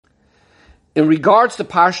In regards to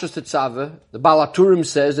Parshas Tetzaveh, the Baal HaTurim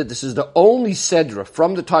says that this is the only Sedra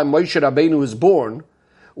from the time Moshe Rabbeinu was born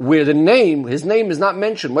where his name is not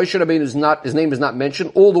mentioned. Moshe Rabbeinu his name is not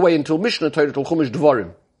mentioned all the way until Mishnah Torah, till Chumash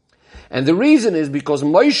Dvarim. And the reason is because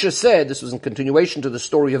Moshe said, this was in continuation to the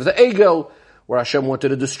story of the Egel, where Hashem wanted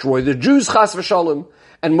to destroy the Jews, Chas v'Shalom,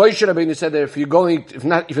 and Moshe Rabbeinu said that if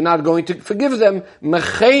you're not going to forgive them,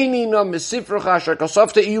 Mecheni na misifrecha asher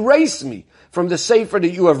kasafta, erase me from the sefer that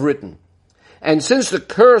you have written. And since the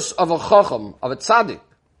curse of a chacham, of a tzaddik,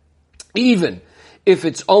 even if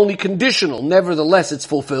it's only conditional, nevertheless it's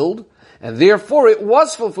fulfilled, and therefore it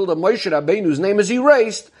was fulfilled that Moshe Rabbeinu's name is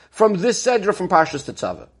erased from this Sedra from Parshas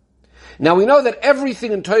Tetzaveh. Now we know that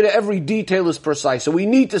everything in Torah, every detail is precise, so we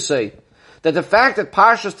need to say that the fact that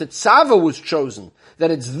Parshas Tetzaveh was chosen,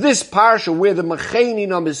 that it's this parsha where the Mecheni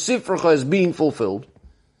na misifrecha is being fulfilled.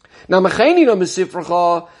 Now Mecheni na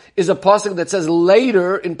misifrecha is a pasuk that says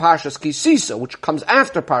later in Parshas Kisisa, which comes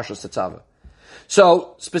after Parshas Tetzaveh.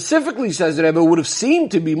 So, specifically says the Rebbe, it would have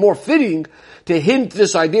seemed to be more fitting to hint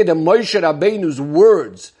this idea that Moshe Rabbeinu's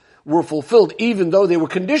words were fulfilled, even though they were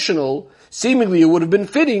conditional. Seemingly it would have been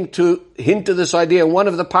fitting to hint to this idea in one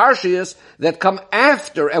of the parshas that come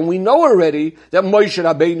after, and we know already that Moshe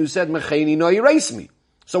Rabbeinu said, Mecheni no erase me.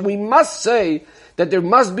 So we must say that there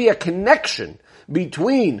must be a connection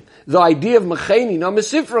between the idea of Mecheni na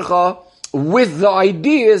misifrecha with the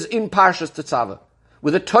ideas in Parshas Tetzaveh,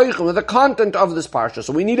 with the toichem, with the content of this parsha.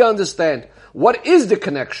 So we need to understand what is the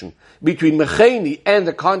connection between Mecheni and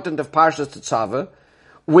the content of Parshas Tetzaveh,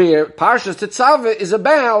 where Parshas Tetzaveh is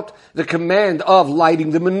about the command of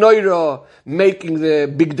lighting the menorah, making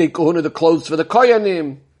the big day kohuna, the clothes for the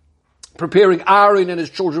koyanim, preparing Aaron and his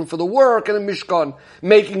children for the work and the Mishkan,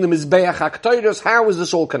 making the Mizbeach HaKtoros. How is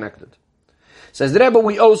this all connected? Says the Rebbe,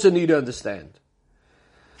 we also need to understand.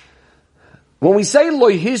 When we say Lo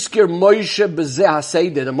Hiskir Moshe B'zeh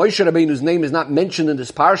HaSeder, that Moshe Rabbeinu's name is not mentioned in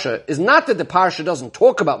this parsha, is not that the parsha doesn't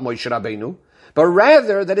talk about Moshe Rabbeinu, but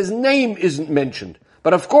rather that his name isn't mentioned.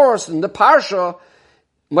 But of course, in the parsha,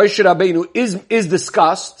 Moshe Rabbeinu is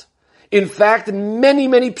discussed. In fact, many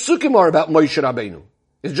psukim are about Moshe Rabbeinu.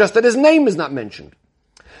 It's just that his name is not mentioned.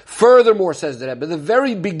 Furthermore, says the Rebbe, the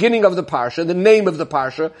very beginning of the parsha, the name of the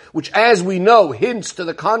parsha, which as we know hints to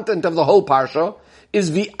the content of the whole parsha,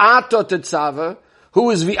 is V'ato Tetzaveh. Who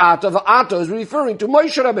is V'ato? V'ato is referring to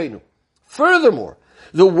Moshe Rabbeinu. Furthermore,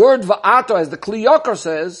 the word V'ato, as the Kli Yakar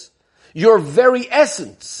says, your very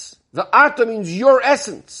essence. V'ato means your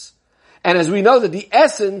essence. And as we know that the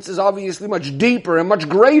essence is obviously much deeper and much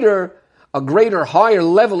greater, a greater, higher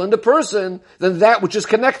level in the person than that which is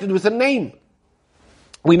connected with a name.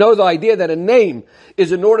 We know the idea that a name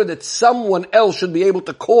is in order that someone else should be able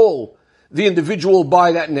to call the individual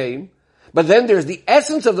by that name. But then there's the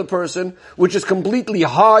essence of the person, which is completely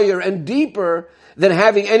higher and deeper than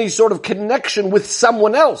having any sort of connection with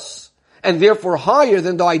someone else, and therefore higher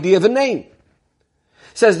than the idea of a name.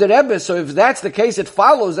 Says the Rebbe, so if that's the case, it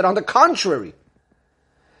follows that on the contrary,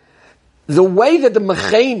 the way that the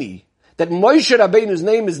Mecheni, that Moshe Rabbeinu's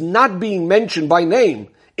name is not being mentioned by name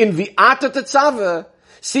in V'ato Tetzaveh,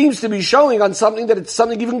 seems to be showing on something that it's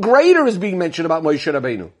something even greater is being mentioned about Moshe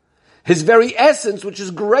Rabbeinu. His very essence, which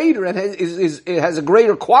is greater and it has a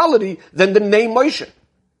greater quality than the name Moshe.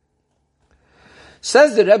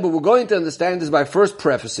 Says the Rebbe, we're going to understand this by first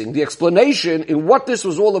prefacing the explanation in what this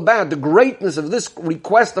was all about, the greatness of this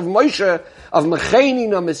request of Moshe, of Mecheni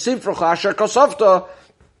na misifrecha asher kasafta,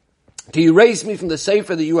 to erase me from the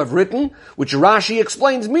Sefer that you have written, which Rashi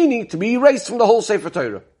explains meaning to be erased from the whole Sefer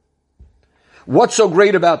Torah. What's so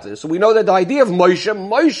great about this? So we know that the idea of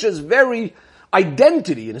Moshe's very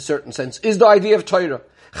identity, in a certain sense, is the idea of Torah.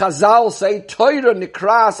 Chazal say, Torah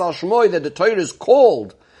nikras al shmoi, that the Torah is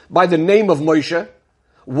called by the name of Moshe.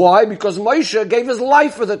 Why? Because Moshe gave his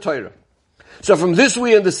life for the Torah. So from this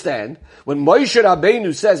we understand, when Moshe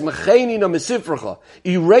Rabbeinu says, Mecheni na misifrecha,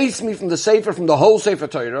 erase me from the Sefer, from the whole Sefer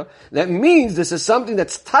Torah, that means this is something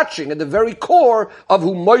that's touching at the very core of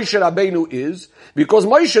who Moshe Rabbeinu is, because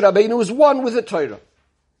Moshe Rabbeinu is one with the Torah.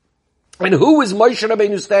 And who is Moshe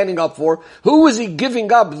Rabbeinu standing up for? Who is he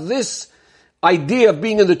giving up this idea of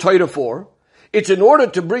being in the Torah for? It's in order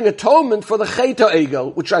to bring atonement for the Chet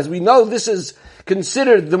HaEgel, which as we know, this is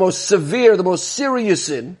considered the most severe, the most serious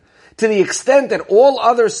sin, to the extent that all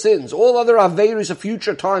other sins, all other averis of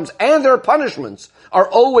future times, and their punishments are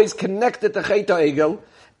always connected to Chet HaEgel,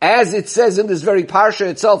 as it says in this very parsha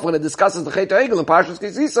itself, when it discusses the Chet HaEgel in Parshas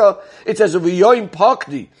Kisisa, it says, V'yoyim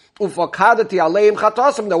pakdi, ufakadati aleim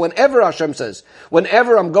chatasim, that whenever Hashem says,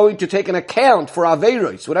 whenever I'm going to take an account for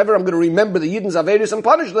averos, whenever I'm going to remember the Yidden's averos and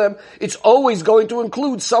punish them, it's always going to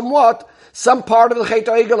include some part of the Chet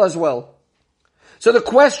HaEgel as well. So the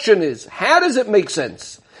question is, how does it make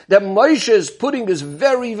sense that Moshe is putting his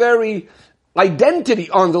very, very identity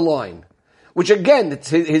on the line? Which again,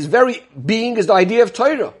 his very being is the idea of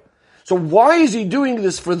Torah. So why is he doing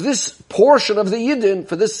this for this portion of the Yidden,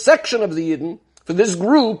 for this section of the Yidden, for this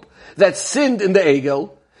group that sinned in the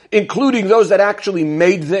Egel, including those that actually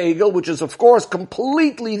made the Egel, which is of course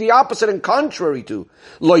completely the opposite and contrary to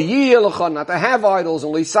Lo Yiyeh, not to have idols,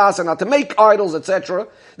 and Lo Yisasa, not to make idols, etc.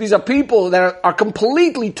 These are people that are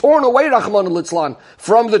completely torn away, Rachmana litzlan,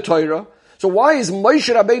 from the Torah. So why is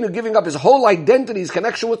Moshe Rabbeinu giving up his whole identity, his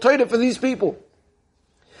connection with Torah for these people?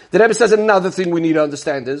 The Rebbe says another thing we need to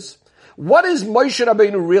understand is, what is Moshe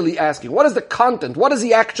Rabbeinu really asking? What is the content? What is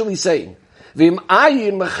he actually saying? If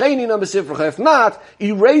not,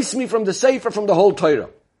 erase me from the Sefer, from the whole Torah.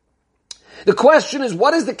 The question is,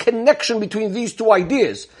 what is the connection between these two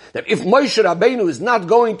ideas? That if Moshe Rabbeinu is not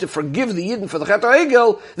going to forgive the Yidden for the Chet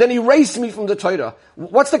HaEgel, then erase me from the Torah.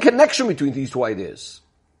 What's the connection between these two ideas?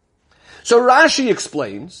 So Rashi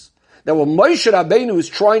explains that what Moshe Rabbeinu is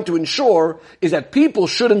trying to ensure is that people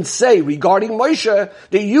shouldn't say regarding Moshe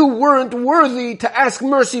that you weren't worthy to ask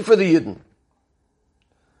mercy for the Yidden.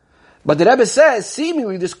 But the Rebbe says,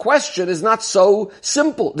 seemingly this question is not so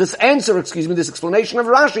simple. This explanation of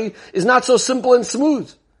Rashi is not so simple and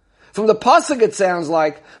smooth. From the pasuk it sounds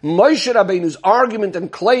like Moshe Rabbeinu's argument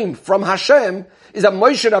and claim from Hashem is that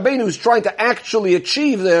Moshe Rabbeinu is trying to actually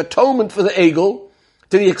achieve the atonement for the Egel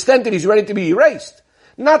to the extent that he's ready to be erased.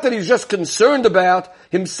 Not that he's just concerned about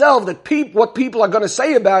himself, that what people are going to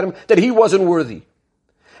say about him, that he wasn't worthy.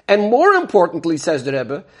 And more importantly, says the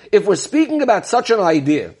Rebbe, if we're speaking about such an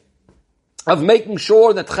idea of making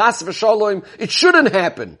sure that chas v'shalom, it shouldn't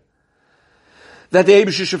happen, that the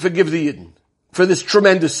Eibusher should forgive the Yidden for this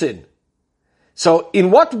tremendous sin. So in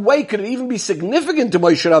what way could it even be significant to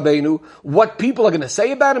Moshe Rabbeinu what people are going to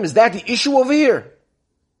say about him? Is that the issue over here?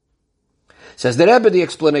 Says the Rebbe, the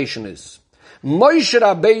explanation is, Moshe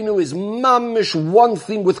Rabbeinu is mamish one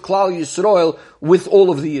thing with Klal Yisrael, with all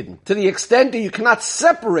of the Yidden, to the extent that you cannot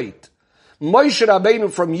separate Moshe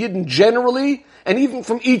Rabbeinu from Yidden generally, and even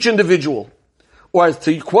from each individual. Or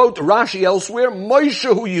to quote Rashi elsewhere, Moshe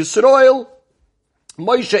hu Yisrael,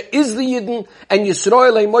 Moshe is the Yidden, and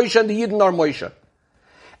Yisrael ain't Moshe, and the Yidden are Moshe.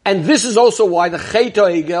 And this is also why the Chet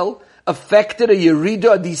HaEgel affected a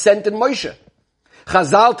Yerida, a descent in Moshe.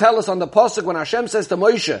 Chazal tell us on the pasuk when Hashem says to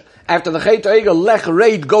Moshe, after the Chet HaEgel, lech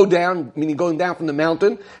reid, go down, meaning going down from the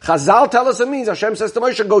mountain, Chazal tell us it means Hashem says to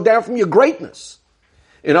Moshe, go down from your greatness.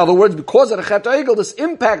 In other words, because of the Chet HaEgel, this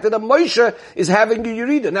impact that Moshe is having the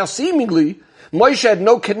Yerida. Now, seemingly, Moshe had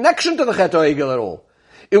no connection to the Chet HaEgel at all.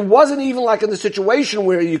 It wasn't even like in the situation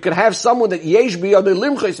where you could have someone that yesh biyadei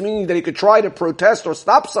limchos, meaning that he could try to protest or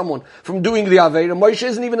stop someone from doing the Aveira. Moshe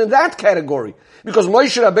isn't even in that category. Because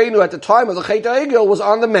Moshe Rabbeinu at the time of the Chet HaEgel was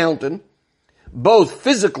on the mountain, both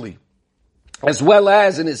physically as well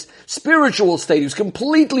as in his spiritual state. He was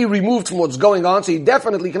completely removed from what's going on, so he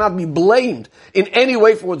definitely cannot be blamed in any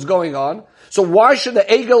way for what's going on. So why should the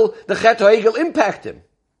Chet HaEgel impact him?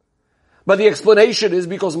 But the explanation is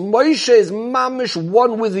because Moshe is mamish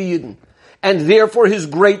one with the Yidden, and therefore his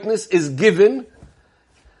greatness is given,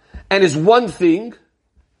 and is one thing,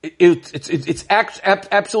 it's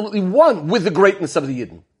absolutely one with the greatness of the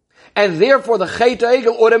Yidden. And therefore the Chet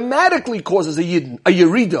HaEgel automatically causes a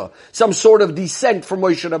Yerida, some sort of descent from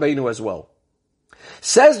Moshe Rabbeinu as well.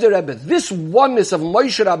 Says the Rebbe, this oneness of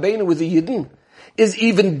Moshe Rabbeinu with the Yidden is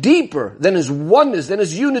even deeper than his oneness, than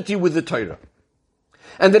his unity with the Torah.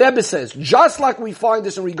 And the Rebbe says, just like we find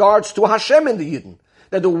this in regards to Hashem and the Yidden,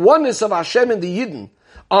 that the oneness of Hashem and the Yidden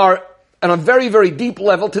are on a very, very deep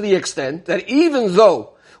level to the extent that even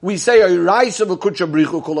though we say Hashem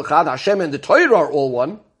and the Torah are all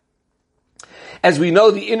one, as we know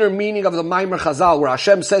the inner meaning of the Maimer Chazal, where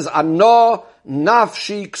Hashem says, Ano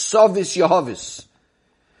nafshi ksovis Yehovis,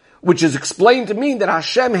 which is explained to mean that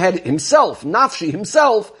Hashem had himself, nafshi,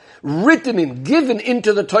 himself, written in, given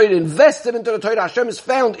into the Torah, invested into the Torah. Hashem is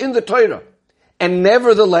found in the Torah. And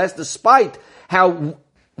nevertheless, despite how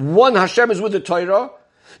one Hashem is with the Torah,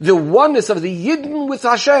 the oneness of the Yidden with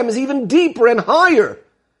Hashem is even deeper and higher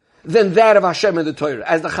than that of Hashem and the Torah.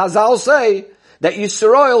 As the Chazal say, that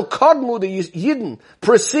Yisrael, Kadmu, the Yidden,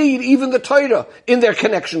 precede even the Torah in their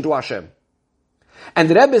connection to Hashem. And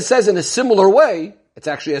the Rebbe says in a similar way, it's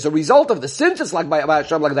actually as a result of the since it's like by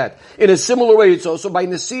Hashem like that. In a similar way, it's also by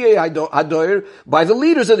Nesiyei Hadoir, by the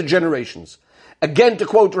leaders of the generations. Again, to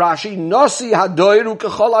quote Rashi, Nosi Hadoir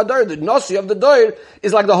ukechol Hadoir, the Nosi of the Doir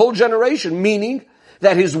is like the whole generation, meaning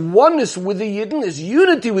that his oneness with the Yidden, his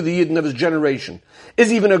unity with the Yidden of his generation,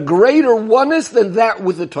 is even a greater oneness than that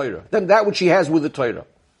with the Torah, than that which he has with the Torah.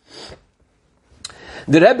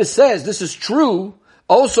 The Rebbe says this is true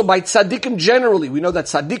also by tzaddikim generally. We know that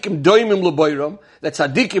tzaddikim doimim l'boiram, that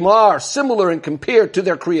tzaddikim are similar and compared to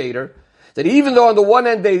their creator, that even though on the one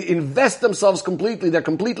hand they invest themselves completely, they're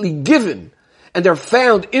completely given, and they're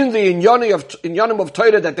found in the inyanim of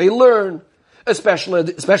Torah that they learn, especially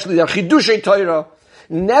their chidushei Torah,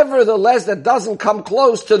 nevertheless that doesn't come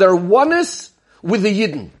close to their oneness with the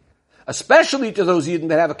Yidden. Especially to those Yidden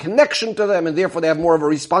that have a connection to them, and therefore they have more of a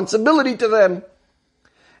responsibility to them.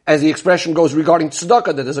 As the expression goes regarding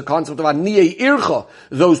tzedakah, that there's a concept of aniyei ircha,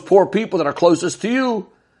 those poor people that are closest to you.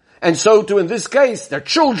 And so too in this case, their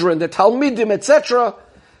children, their talmidim, etc.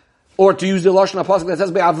 Or to use the Lashon HaPasuk that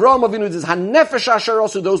says by Avraham Avinu, it is hanefesh asher,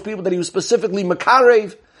 also those people that he was specifically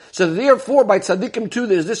makarev. So therefore, by tzaddikim too,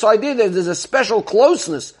 there's this idea that there's a special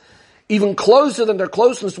closeness, even closer than their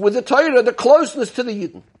closeness with the Torah, the closeness to the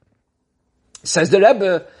Yidden. Says the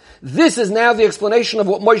Rebbe, this is now the explanation of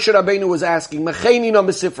what Moshe Rabbeinu was asking, Mecheini na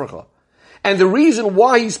mesifrecha. And the reason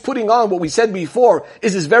why he's putting on what we said before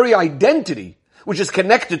is his very identity, which is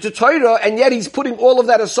connected to Torah, and yet he's putting all of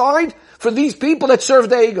that aside for these people that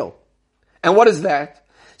serve the ego. And what is that?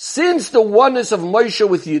 Since the oneness of Moshe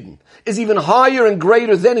with Yidden is even higher and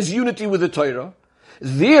greater than his unity with the Torah,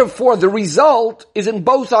 therefore the result is in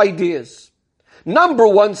both ideas. Number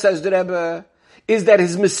one, says the Rebbe, is that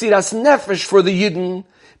his Mesiras Nefesh for the Yidden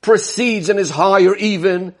precedes and is higher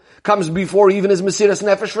even, comes before even his Mesiras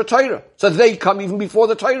Nefesh for Torah. So they come even before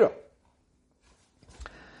the Torah.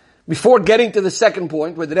 Before getting to the second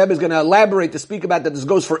point, where the Rebbe is going to elaborate to speak about that this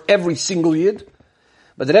goes for every single Yid,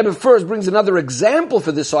 but the Rebbe first brings another example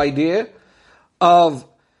for this idea of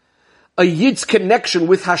a Yid's connection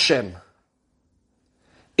with Hashem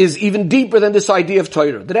is even deeper than this idea of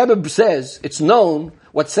Torah. The Rebbe says, it's known,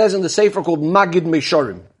 what says in the Sefer called Magid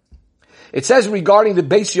Meshorim. It says regarding the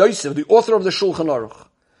Beis Yosef, the author of the Shulchan Aruch,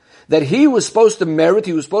 that he was supposed to merit,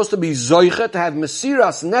 he was supposed to be Zoicha, to have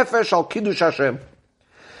Mesiras Nefesh al Kiddush Hashem.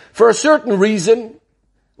 For a certain reason, it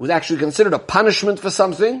was actually considered a punishment for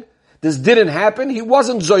something. This didn't happen. He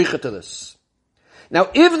wasn't Zoicha to this. Now,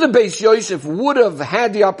 if the Beis Yosef would have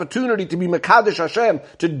had the opportunity to be Mekadesh Hashem,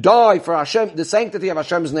 to die for Hashem, the sanctity of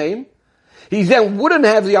Hashem's name, he then wouldn't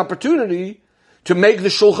have the opportunity to make the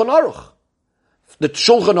Shulchan Aruch. The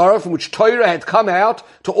Shulchan Aruch from which Torah had come out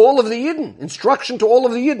to all of the Yidden, instruction to all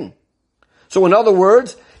of the Yidden. So in other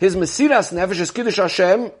words, his Mesiras Nefesh, his Kiddush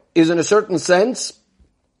Hashem, is in a certain sense,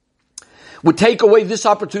 would take away this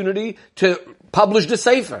opportunity to publish the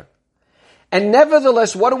Sefer. And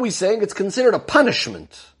nevertheless, what are we saying? It's considered a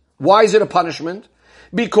punishment. Why is it a punishment?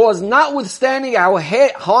 Because notwithstanding how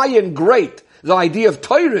high and great the idea of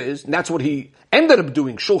Torah is, and that's what he ended up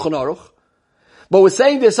doing, Shulchan Aruch, but we're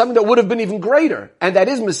saying there's something that would have been even greater, and that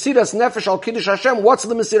is Mesiras Nefesh al Kiddush Hashem. What's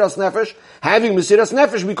the Mesiras Nefesh? Having Mesiras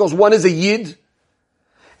Nefesh, because one is a Yid,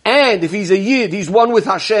 and if he's a Yid, he's one with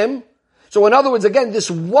Hashem. So in other words, again,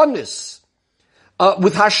 this oneness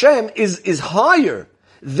with Hashem is higher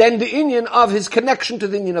than the inyan of his connection to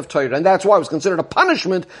the inyan of Torah. And that's why it was considered a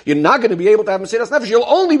punishment. You're not going to be able to have Mesiras Nefesh. You'll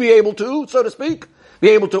only be able to, so to speak, be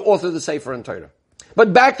able to author the Sefer in Torah.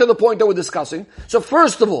 But back to the point that we're discussing. So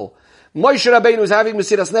first of all, Moshe Rabbeinu is having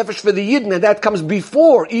Mesiras Nefesh for the Yidden, and that comes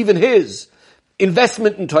before even his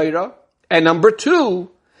investment in Torah. And number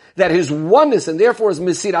two, that his oneness and therefore his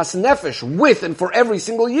Mesiras Nefesh with and for every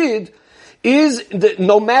single Yid is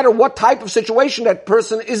no matter what type of situation that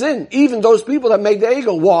person is in, even those people that make the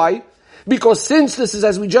Egel. Why? Because since this is,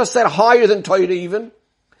 as we just said, higher than Torah even,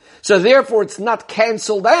 so therefore it's not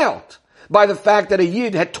cancelled out by the fact that a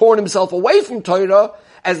Yid had torn himself away from Torah,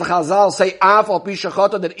 as the Chazal say, Af al pi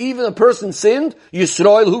shechata, that even a person sinned,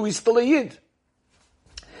 Yisrael, who is still a Yid.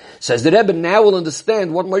 Says the Rebbe, now will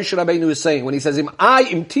understand what Moshe Rabbeinu is saying when he says, im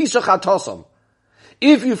tisach atosam.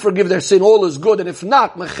 If you forgive their sin, all is good, and if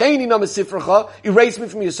not, mecheini na mesifrecha, erase me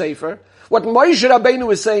from your sefer. What Moshe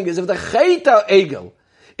Rabbeinu is saying is, if the cheta egel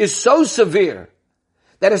is so severe,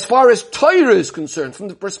 that as far as Torah is concerned, from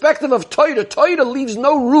the perspective of Torah, Torah leaves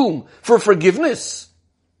no room for forgiveness.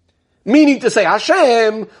 Meaning to say,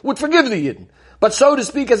 Hashem would forgive the Yidden. But so to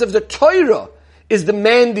speak, as if the Torah is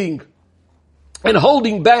demanding and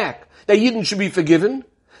holding back that Yidden should be forgiven,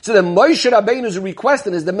 so then Moshe Rabbeinu's request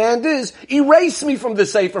and his demand is, erase me from the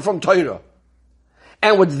Sefer, from Torah.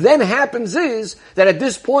 And what then happens is, that at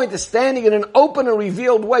this point is standing in an open and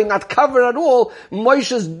revealed way, not covered at all,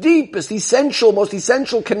 Moshe's deepest, essential, most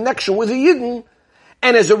essential connection with the Yidden.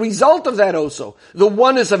 And as a result of that also, the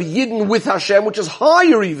oneness of Yidden with Hashem, which is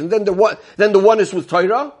higher even than the oneness with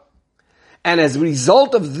Torah. And as a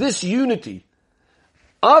result of this unity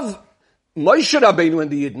of Moshe Rabbeinu and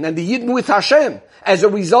the Yidden with Hashem. As a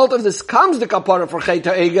result of this comes the kapara for Chet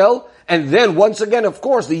HaEgel, and then once again, of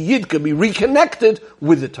course, the Yid can be reconnected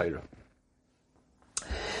with the Torah.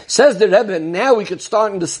 Says the Rebbe, now we could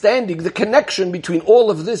start understanding the connection between all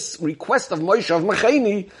of this request of Moshe of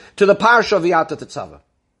Mecheni to the parsha of V'ata Tetzaveh.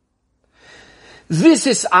 This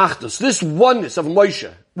is Achdus, this oneness of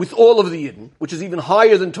Moshe with all of the Yidden, which is even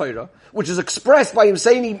higher than Torah, which is expressed by him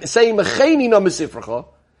saying Mecheni no Mesifracha,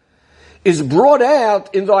 is brought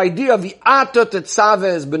out in the idea of V'ata Tetzaveh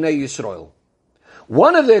as Bnei Yisrael.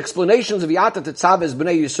 One of the explanations of V'ata Tetzaveh as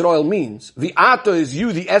Bnei Yisrael means, V'ata is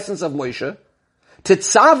you, the essence of Moshe,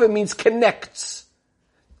 Tetzaveh means connects.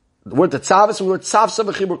 The word Tetzaveh is from the word Tzavsa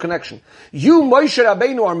v'chibur, connection. You, Moshe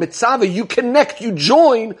Rabbeinu, are Mitzaveh, you connect, you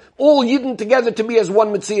join all Yidden together to be as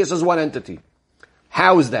one Metzias, as one entity.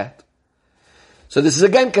 How is that? So this is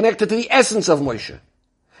again connected to the essence of Moshe.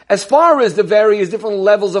 As far as the various different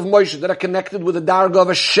levels of Moshe that are connected with the darga of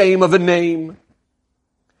a shame of a name,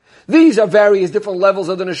 these are various different levels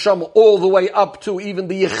of the neshama, all the way up to even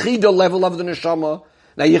the Yechida level of the neshama.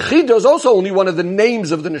 Now, Yechida is also only one of the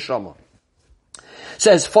names of the neshama.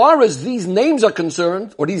 So as far as these names are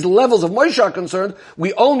concerned, or these levels of Moshe are concerned,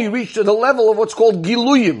 we only reach to the level of what's called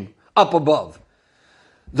Giluyim, up above.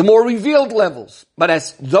 The more revealed levels. But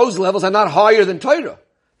as those levels are not higher than Torah.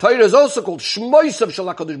 Torah is also called Shmois of Shel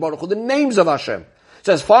HaKadosh Baruch Hu, the names of Hashem.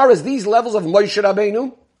 So as far as these levels of Moshe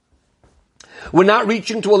Rabbeinu, we're not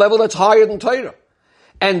reaching to a level that's higher than Torah.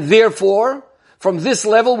 And therefore, from this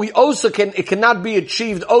level, it cannot be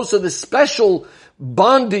achieved also the special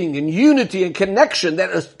bonding and unity and connection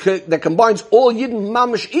that combines all Yidden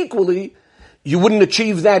mamash equally. You wouldn't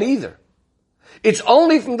achieve that either. It's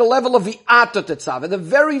only from the level of the V'ata Tetzaveh, the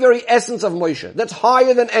very, very essence of Moshe. That's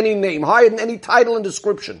higher than any name, higher than any title and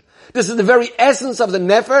description. This is the very essence of the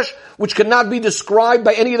Nefesh, which cannot be described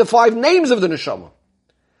by any of the 5 names of the Neshama.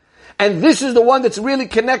 And this is the one that's really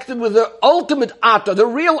connected with the ultimate Ata, the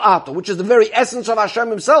real Ata, which is the very essence of Hashem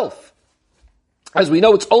himself. As we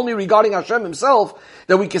know, it's only regarding Hashem himself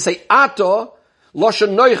that we can say Ata,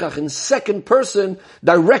 Loshen Noichach, in second person,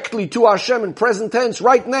 directly to Hashem in present tense.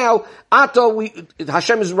 Right now, Ata,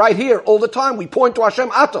 Hashem is right here all the time. We point to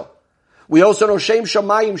Hashem Ata. We also know Shem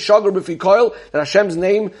Shamayim Shagar B'Fikoil, that Hashem's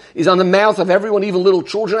name is on the mouth of everyone, even little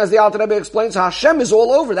children, as the Alter Rebbe explains. So Hashem is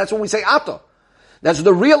all over. That's when we say Ata. That's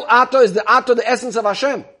the real Ata, is the Ata, the essence of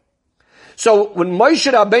Hashem. So when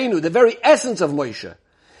Moshe Rabbeinu, the very essence of Moshe,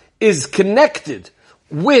 is connected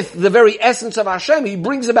with the very essence of Hashem, he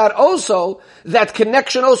brings about also that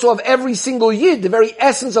connection also of every single Yid. The very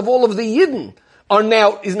essence of all of the Yidden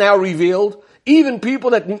is now revealed. Even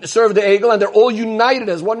people that serve the Egel, and they're all united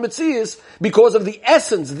as one Metzias because of the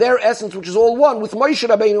essence, their essence, which is all one with Moshe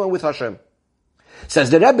Rabbeinu and with Hashem.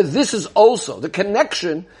 Says the Rebbe, this is also the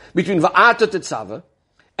connection between V'ata Tetzaveh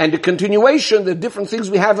and the continuation, the different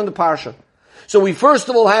things we have in the Parsha. So we first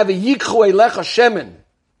of all have a Yikchu Eilecha Shemen.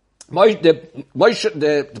 The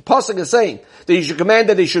Pasuk is saying that you should command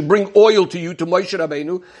that they should bring oil to you, to Moshe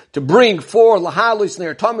Rabbeinu, to bring for Lahalos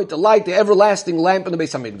Ner Tamid, to light the everlasting lamp in the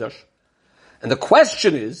Beis HaMikdash. And the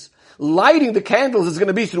question is, lighting the candles is going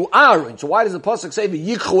to be through Aaron. So why does the Pasuk say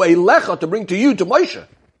V'yikchu Eilecha, to bring to you, to Moshe?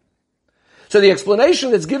 So the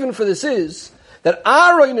explanation that's given for this is that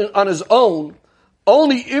Aaron on his own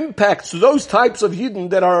only impacts those types of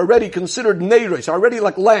Yidden that are already considered neiros, already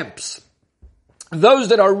like lamps. Those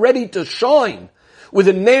that are ready to shine with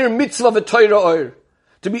a neir mitzvah v'toira oir,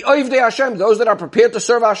 to be oivdei Hashem, those that are prepared to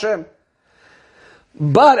serve Hashem.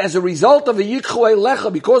 But as a result of a Yikchu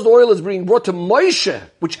Eilecha, because the oil is being brought to Moshe,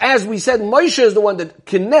 which as we said, Moshe is the one that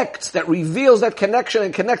connects, that reveals that connection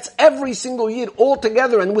and connects every single Yid all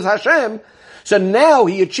together and with Hashem, so now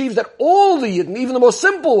he achieves that all the Yidden, even the most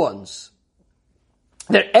simple ones,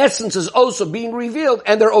 their essence is also being revealed,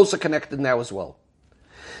 and they're also connected now as well.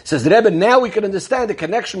 Says the Rebbe, now we can understand the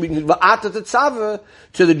connection between V'ata Tetzaveh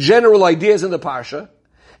to the general ideas in the Parsha,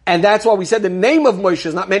 and that's why we said the name of Moshe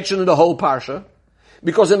is not mentioned in the whole Parsha,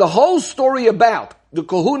 because in the whole story about the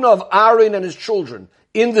kahuna of Aaron and his children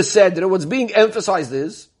in the Seder, what's being emphasized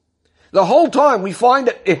is, the whole time we find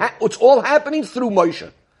that it's all happening through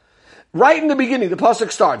Moshe. Right in the beginning, the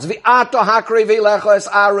pasuk starts, V'ata hakre ve'lecha es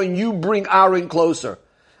Aaron, you bring Aaron closer.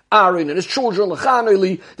 Aaron and his children,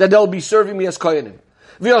 l'chaneli, that they'll be serving me as kohanim.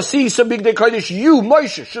 V'yasisa bigdei kodesh, you,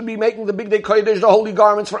 Moshe, should be making the bigdei kodesh, the holy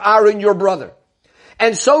garments for Aaron, your brother.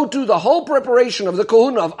 And so too, the whole preparation of the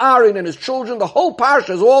kahuna of Aaron and his children, the whole parsha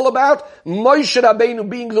is all about Moshe Rabbeinu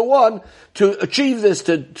being the one to achieve this,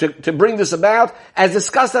 to bring this about, as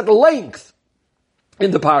discussed at length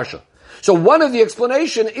in the parsha. So one of the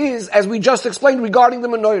explanation is, as we just explained regarding the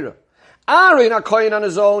menorah. Aaron HaKohen on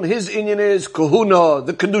his own, his inyan is kahuna,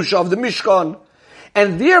 the kedusha of the Mishkan.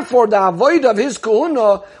 And therefore the avodah of his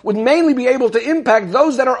kahuna would mainly be able to impact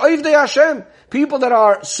those that are oivdei Hashem, people that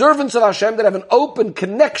are servants of Hashem, that have an open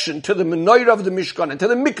connection to the menorah of the Mishkan and to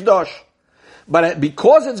the Mikdash. But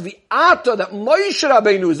because it's v'ata that Moshe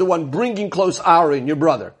Rabbeinu is the one bringing close Aaron, your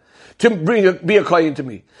brother, to be a kohen to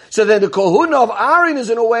me. So then the kahuna of Aaron is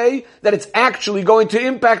in a way that it's actually going to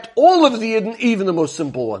impact all of the Yidden, even the most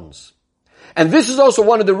simple ones. And this is also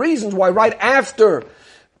one of the reasons why right after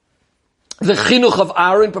the chinuch of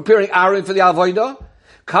Aaron, preparing Aaron for the avodah,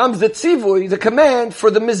 comes the tzivui, the command for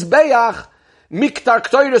the mizbeach, miktar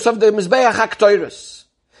ktoiros of the mizbeach haktoiros.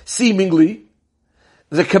 Seemingly,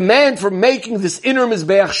 the command for making this inner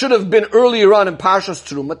mizbeach should have been earlier on in Parshas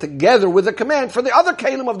Teruma, together with the command for the other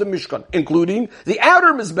kalim of the Mishkan, including the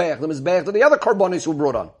outer mizbeach, the mizbeach that the other karbonis were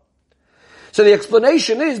brought on. So the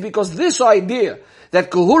explanation is because this idea that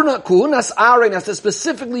kuhunas Aaron has to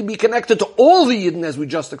specifically be connected to all the Yidden, as we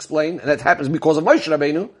just explained, and that happens because of Moshe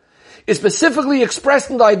Rabbeinu, is specifically expressed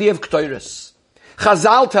in the idea of Ktoiris.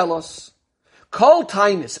 Chazal tell us, Kol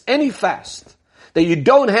Tainis, any fast, that you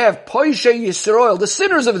don't have Poishe Yisrael, the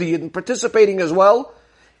sinners of the Yidden, participating as well,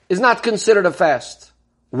 is not considered a fast.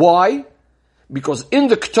 Why? Because in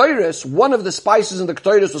the Ktoiris, one of the spices in the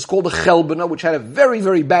Ktoiris was called the Chelbana, which had a very,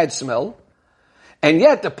 very bad smell. And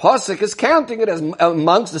yet the Pasuk is counting it as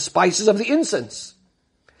amongst the spices of the incense.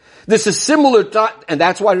 This is similar to, and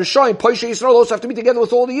that's why Rishonim, Poishe Yisrael also have to be together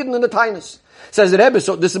with all the Yidden in the Tainus. Says the Rebbe,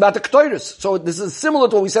 so this is about the Ktoiris. So this is similar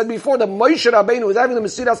to what we said before, that Moshe Rabbeinu is having the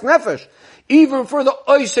Mesiras Nefesh, even for the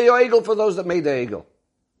Oisei Egel, for those that made the Egel.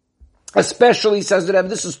 Especially, says the Rebbe,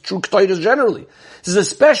 this is true Ktoiris generally. This is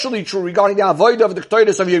especially true regarding the Avodah of the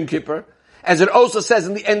Ktoiris of Yom Kippur, as it also says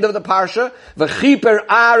in the end of the Parsha, V'chiper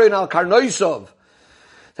Aaron al Karnoisov,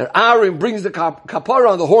 that Aaron brings the kapara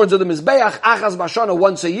on the horns of the Mizbeach, Achaz Bashana,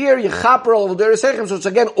 once a year, Yechaper al V'deresechem. So it's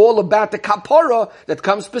again all about the kapara that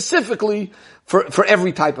comes specifically for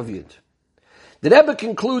every type of Yid. The Rebbe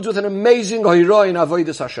concludes with an amazing Hoirah in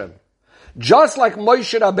Avodas Hashem. Just like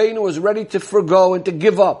Moshe Rabbeinu was ready to forgo and to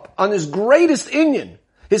give up on his greatest inyan,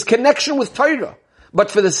 his connection with Torah, but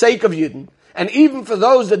for the sake of Yidden, and even for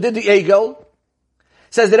those that did the Egel,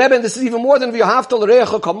 says the Rebbe, and this is even more than V'yahavta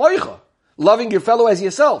l'reacha kamoicha, loving your fellow as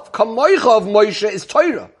yourself. Kamoicha of Moshe is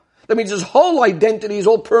Torah. That means his whole identity is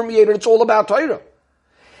all permeated, it's all about Torah.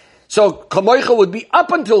 So Kamoicha would be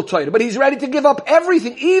up until Torah, but he's ready to give up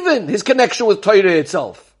everything, even his connection with Torah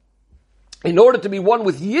itself, in order to be one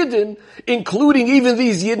with Yidden, including even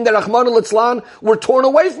these Yidden that Rahman al-Itzlan were torn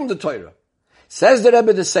away from the Torah. Says the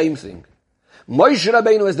Rebbe the same thing. Moshe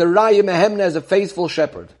Rabbeinu as the Raya Mehemna, as a faithful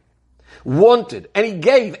shepherd, wanted, and he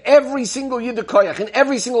gave every single Yid a koyach in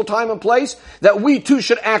every single time and place that we too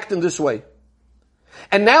should act in this way.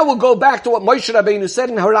 And now we'll go back to what Moshe Rabbeinu said,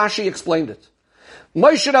 and how Rashi explained it.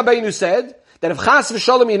 Moshe Rabbeinu said that if chas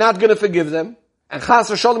v'shalom you're not going to forgive them, and chas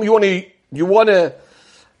v'shalom you want to,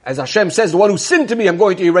 as Hashem says, the one who sinned to me I'm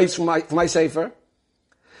going to erase from my sefer.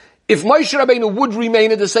 If Moshe Rabbeinu would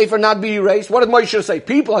remain in the sefer, not be erased, what did Moshe say?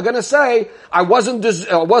 People are going to say, I wasn't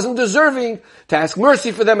deserving to ask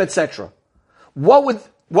mercy for them, etc. What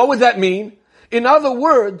would that mean? In other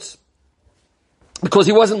words, because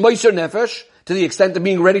he wasn't Moser Nefesh to the extent of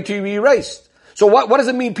being ready to be erased. So what does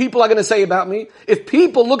it mean people are going to say about me? If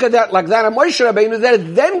people look at that like that on Moshe Rabbeinu,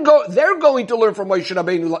 they're going to learn from Moshe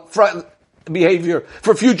Rabbeinu behavior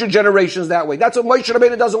for future generations that way. That's what Moshe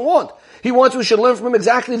Rabbeinu doesn't want. He wants we should learn from him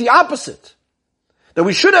exactly the opposite. That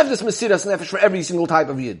we should have this Mesiras Nefesh for every single type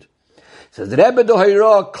of Yid. Says the Rebbe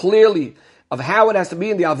Dohairah clearly of how it has to be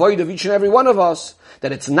in the avoid of each and every one of us,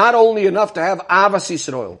 that it's not only enough to have Avas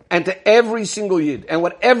Yisrael, and to every single Yid, and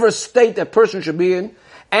whatever state that person should be in,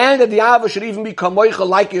 and that the Avas should even be Kamoicha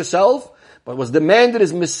like yourself, but what's demanded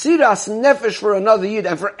is Mesiras Nefesh for another Yid,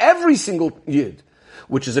 and for every single Yid,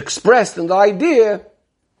 which is expressed in the idea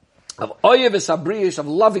of Oyev Esabriyish, of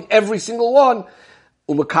loving every single one,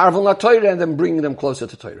 Umakarvan La Torah, and then bringing them closer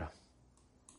to Torah.